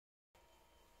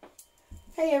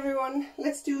Hey everyone,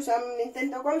 let's do some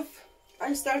Nintendo Golf.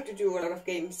 I'll start to do a lot of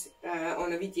games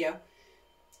on a video,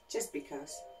 just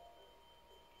because.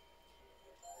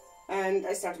 And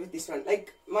I start with this one.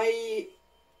 Like, my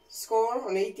score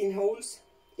on 18 holes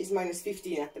is minus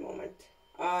 15 at the moment.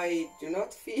 I do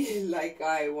not feel like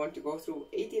I want to go through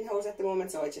 18 holes at the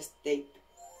moment, so I just take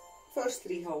first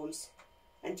 3 holes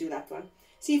and do that one.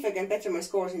 See if I can better my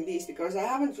scores in these, because I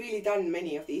haven't really done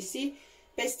many of these. See,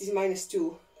 best is minus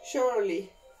 2.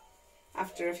 Surely,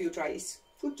 after a few tries,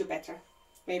 good to better.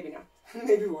 Maybe not,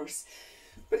 maybe worse.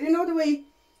 But you know the way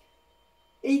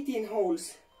 18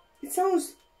 holes, it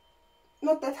sounds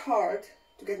not that hard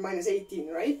to get minus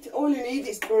 18, right? All you need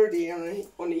is birdie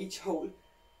on each hole.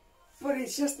 But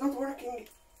it's just not working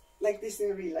like this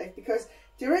in real life, because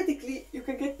theoretically you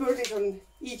can get birdies on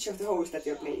each of the holes that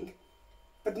you're playing,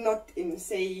 but not in the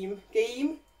same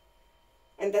game.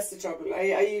 And that's the trouble.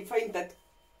 I find that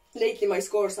lately my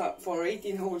scores for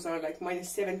 18 holes are like minus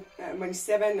 7 or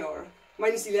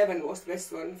minus 11 was the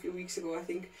best one a few weeks ago, I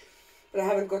think. But I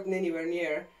haven't gotten anywhere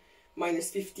near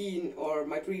minus 15, or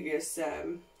my previous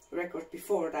record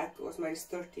before that was minus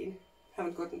 13.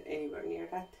 Haven't gotten anywhere near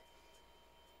that.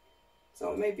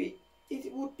 So maybe it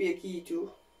would be a key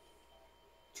to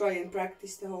try and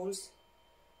practice the holes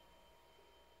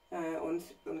on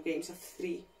games of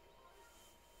 3.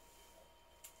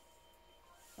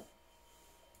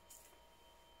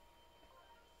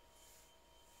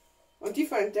 On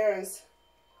different terrains,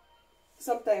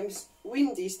 sometimes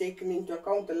wind is taken into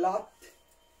account a lot,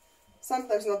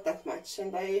 sometimes not that much,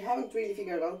 and I haven't really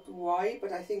figured out why,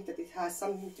 but I think that it has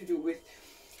something to do with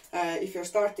if you're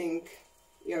starting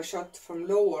your shot from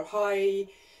low or high,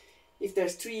 if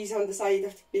there's trees on the side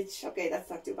of the pitch. Okay,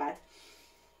 that's not too bad.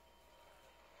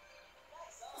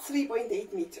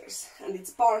 3.8 meters, and it's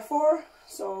par 4,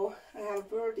 so I have a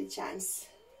birdie chance.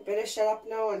 I better shut up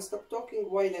now and stop talking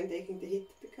while I'm taking the hit,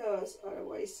 because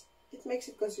otherwise it makes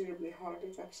it considerably harder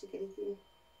to actually get it in.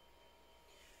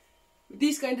 With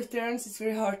these kind of turns, it's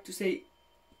very hard to say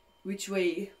which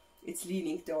way it's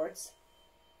leaning towards,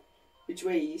 which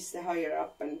way is the higher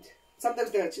up, and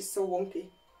sometimes they're just so wonky.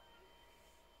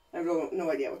 I have no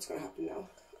idea what's going to happen now.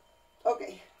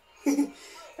 Okay,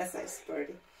 that's nice,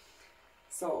 birdie.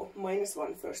 So,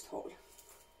 -1 first hole.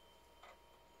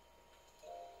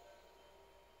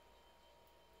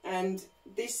 And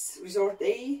this Resort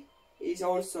A is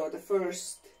also the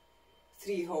first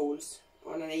 3 holes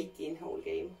on an 18-hole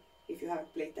game, if you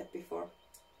haven't played that before.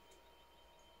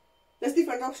 There's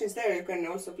different options there. You can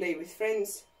also play with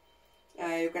friends.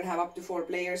 You can have up to 4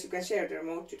 players. You can share the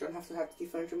remote. You don't have to have the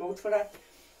different remote for that.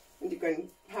 And you can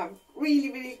have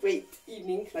really, really great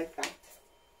evening like that.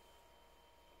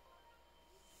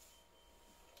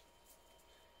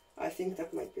 I think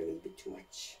that might be a little bit too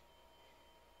much.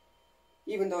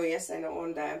 Even though, yes, I know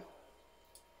on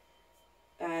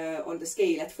the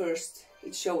scale at first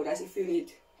it showed as if you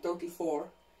need total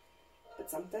 4, but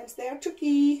sometimes they are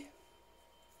tricky.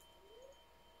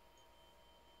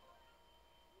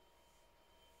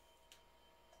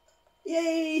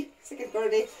 Yay! Second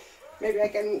birdie. Maybe I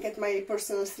can get my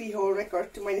personal 3-hole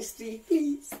record to -3,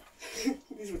 please.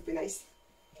 This would be nice.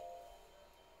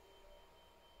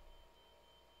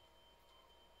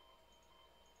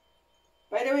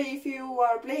 By the way, if you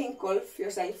are playing golf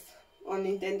yourself on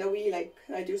Nintendo Wii, like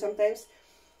I do sometimes,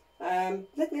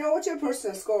 let me know what's your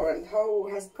personal score and how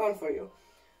has it gone for you.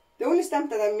 The only stamp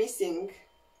that I'm missing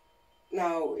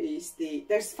now is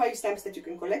there's 5 stamps that you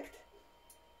can collect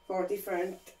for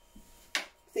different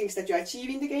things that you achieve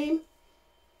in the game.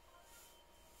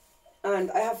 And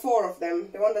I have 4 of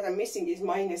them. The one that I'm missing is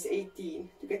 -18,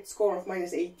 to get a score of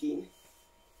 -18.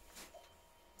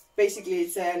 Basically,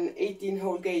 it's an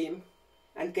 18-hole game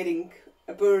and getting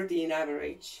a birdie in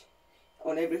average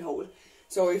on every hole.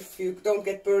 So if you don't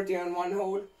get birdie on one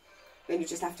hole, then you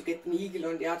just have to get an eagle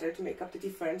on the other to make up the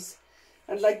difference.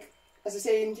 And like, as I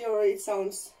say, in theory it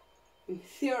sounds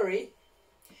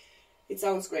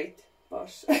great,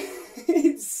 but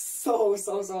it's so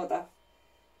tough.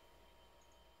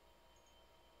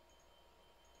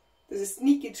 There's a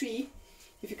sneaky tree,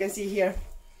 if you can see here,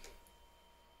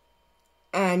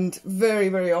 and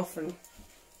very often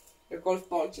the golf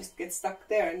ball just gets stuck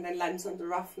there and then lands on the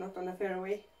rough, not on a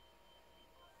fairway.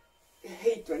 I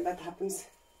hate when that happens.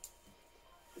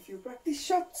 A few practice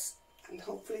shots and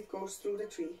hopefully it goes through the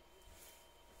tree.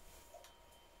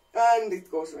 And it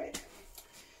goes red.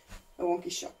 A wonky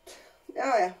shot.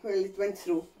 Oh yeah, well, it went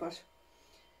through, but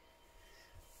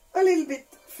a little bit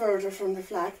further from the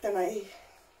flag than I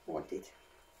wanted.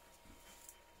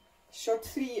 Shot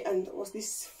 3, and was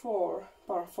this 4?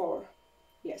 Par 4.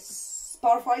 Yes.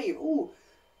 Par 5. Ooh,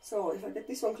 So if I get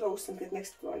this one close and get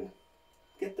next one,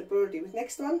 get the birdie with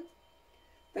next one,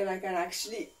 then I can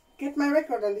actually get my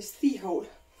record on this 3-hole.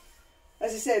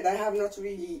 As I said, I have not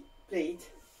really played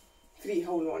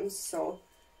 3-hole ones, so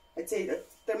I'd say that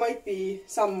there might be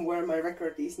some where my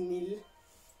record is nil.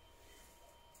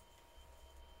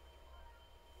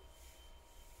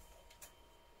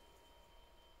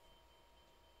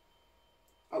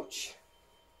 Ouch.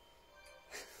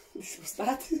 This was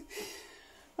bad.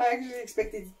 I actually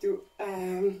expected it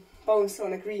to bounce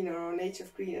on a green or on edge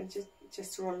of green and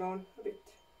just roll on a bit.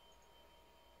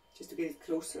 Just to get it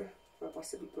closer for a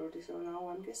possible birdie. So now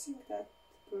I'm guessing that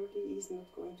birdie is not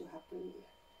going to happen.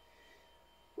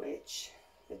 Wedge.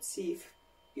 Let's see if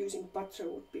using putter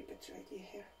would be a better idea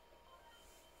here.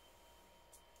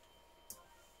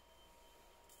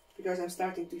 Because I'm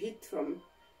starting to hit from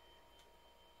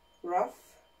rough,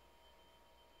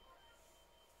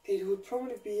 it would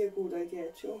probably be a good idea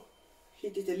to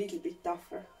hit it a little bit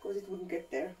tougher, because it wouldn't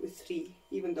get there with 3,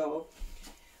 even though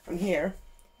on here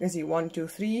you can see 1, 2,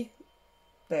 3,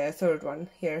 the third one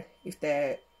here, if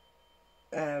the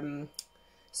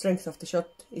strength of the shot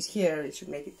is here, it should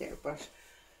make it there, but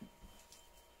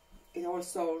it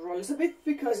also rolls a bit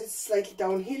because it's slightly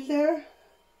downhill there.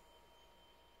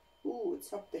 Ooh,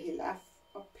 it's up the hill,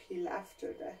 uphill after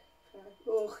the flag.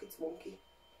 Oh, it's wonky.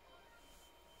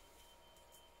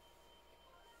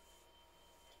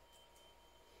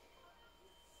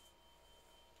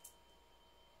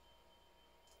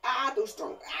 Ah, too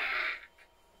strong. Ah.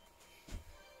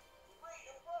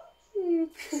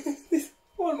 This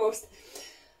almost.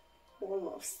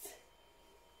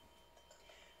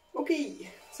 Okay,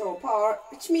 so par,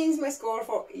 which means my score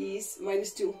for is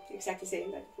 -2, exactly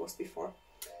same that it was before.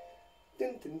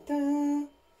 Dun, dun, dun.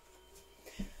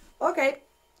 Okay,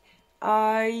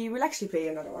 I will actually play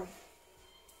another one.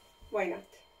 Why not?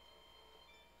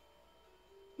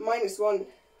 -1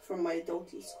 from my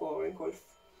total score in golf,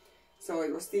 so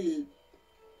it was still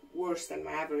worse than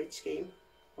my average game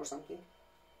or something.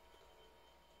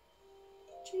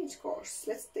 Change course.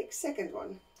 Let's take second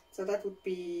one. So that would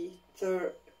be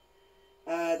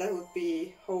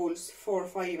holes 4,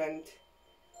 5 and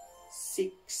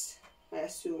 6. I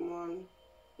assume on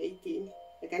 18.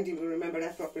 I can't even remember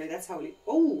that properly. That's how it...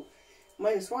 Oh!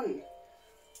 -1.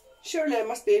 Surely I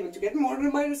must be able to get more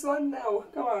than -1 now.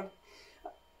 Come on.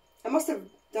 I must have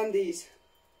done these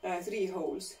 3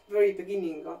 holes very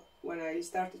beginning of when I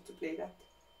started to play that.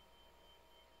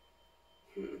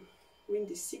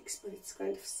 Wind is 6, but it's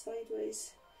kind of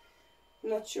sideways.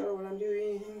 Not sure what I'm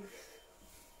doing.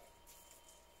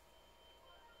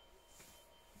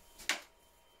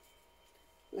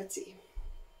 Let's see.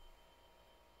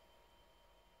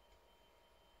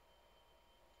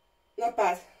 Not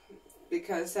bad,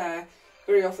 because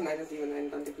very often I don't even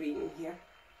end on the green in here.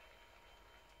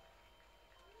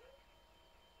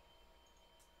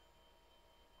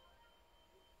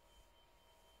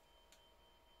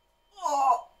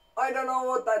 Oh, I don't know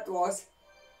what that was.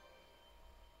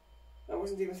 I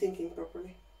wasn't even thinking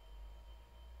properly.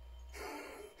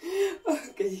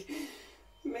 Okay,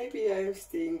 maybe I'm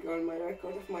staying on my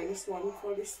record of -1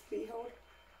 for this 3-hole.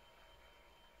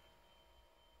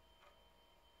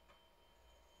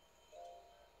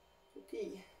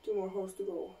 Okay, 2 more holes to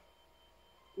go.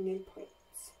 0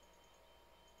 points.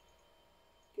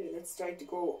 Okay, let's try to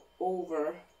go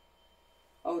over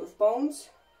out of bounds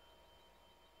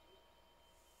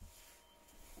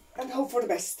and hope for the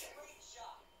best.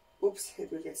 Oops,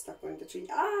 it will get stuck on the tree.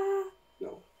 Ah!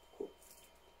 No. Cool.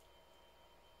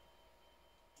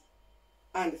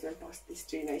 And it went past this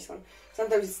tree, nice one.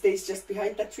 Sometimes it stays just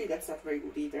behind that tree, that's not very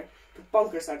good either. But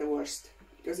bunkers are the worst,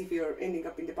 because if you're ending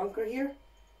up in the bunker here,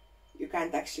 you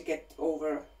can't actually get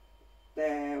over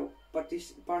the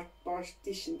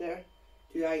partition there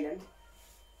to the island.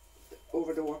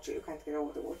 Over the water, you can't get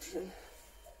over the water then.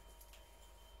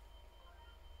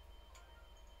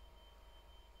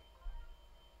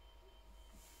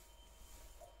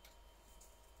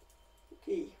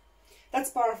 Okay,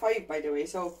 that's par 5 by the way,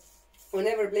 so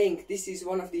whenever playing, this is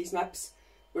one of these maps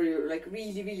where you like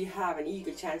really have an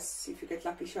eagle chance if you get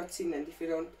lucky shots in, and if you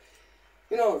don't,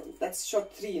 you know, that's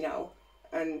shot 3 now,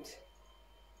 and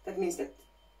that means that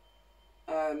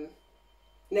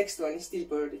next one is still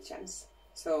birdie chance.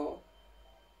 So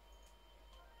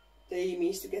the aim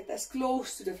is to get as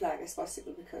close to the flag as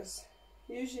possible, because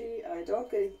usually I don't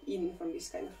get it in from this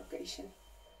kind of location.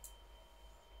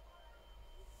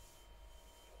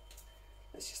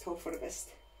 Let's just hope for the best.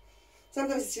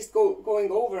 Sometimes it's just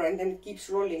going over and then it keeps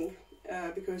rolling,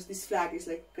 because this flag is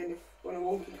like kind of on a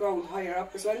wonky ground higher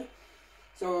up as well.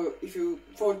 So if you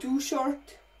fall too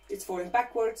short, it's falling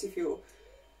backwards. If you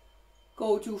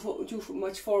go too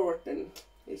much forward, then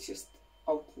it's just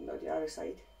out on the other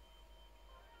side.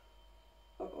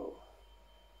 Uh-oh.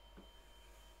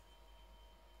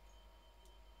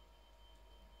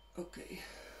 Okay,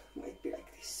 might be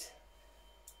like this.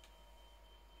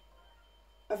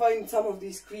 I find some of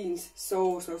these greens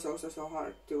so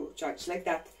hard to judge. Like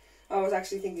that. I was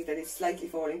actually thinking that it's slightly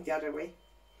falling the other way.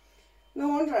 No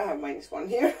wonder I have -1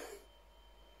 here.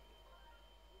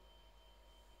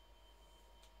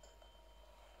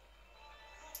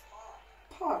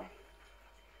 Par.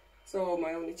 So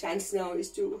my only chance now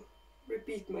is to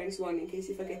repeat -1 in case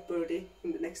if I get birdie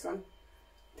in the next one.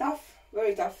 Tough,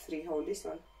 very tough 3-hole this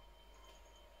one.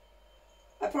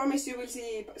 I promise you will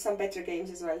see some better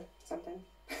games as well sometime.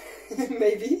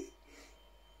 Maybe.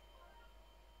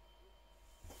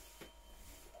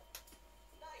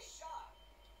 Nice shot.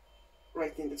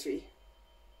 Right in the tree.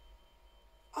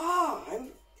 Ah,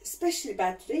 I'm especially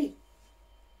bad today.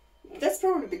 That's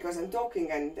probably because I'm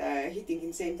talking and hitting in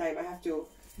the same time. I have to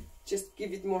just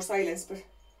give it more silence, but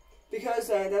because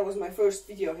that was my first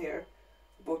video here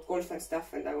about golf and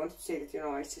stuff, and I wanted to say that, you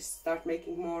know, I just start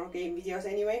making more game videos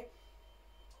anyway.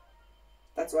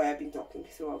 That's why I've been talking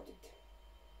throughout it.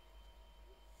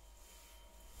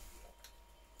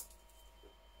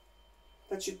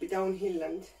 That should be downhill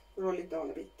and roll it down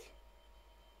a bit.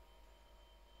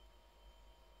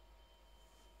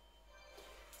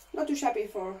 Not too shabby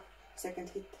for second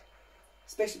hit,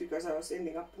 especially because I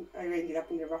ended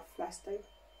up in the rough last time.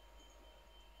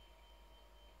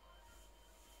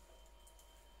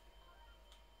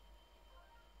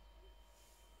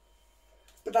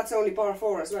 But that's only par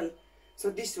 4 as well. So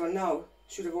this one now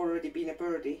should have already been a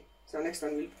birdie. So next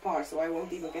one will be par, so I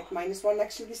won't even get -1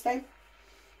 actually this time.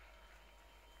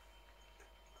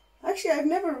 Actually, I've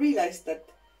never realized that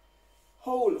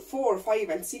hole 4, 5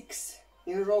 and 6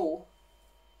 in a row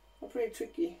are pretty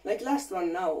tricky. Like last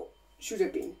one now should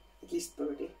have been at least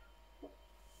birdie.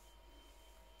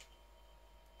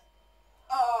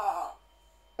 Ah!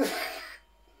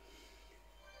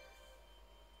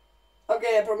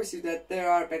 Okay, I promise you that there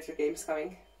are better games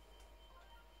coming.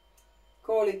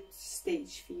 Call it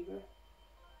stage fever.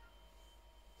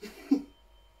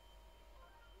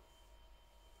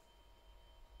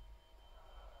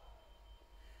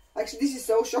 Actually, this is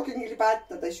so shockingly bad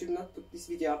that I should not put this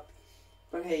video up.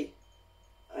 But hey,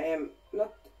 I am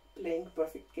not playing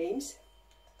perfect games.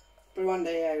 But one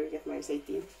day I will get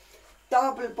 -18.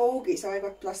 Double bogey, so I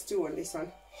got +2 on this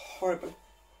one. Horrible.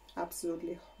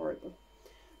 Absolutely horrible.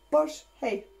 But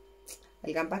hey,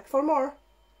 I'll come back for more.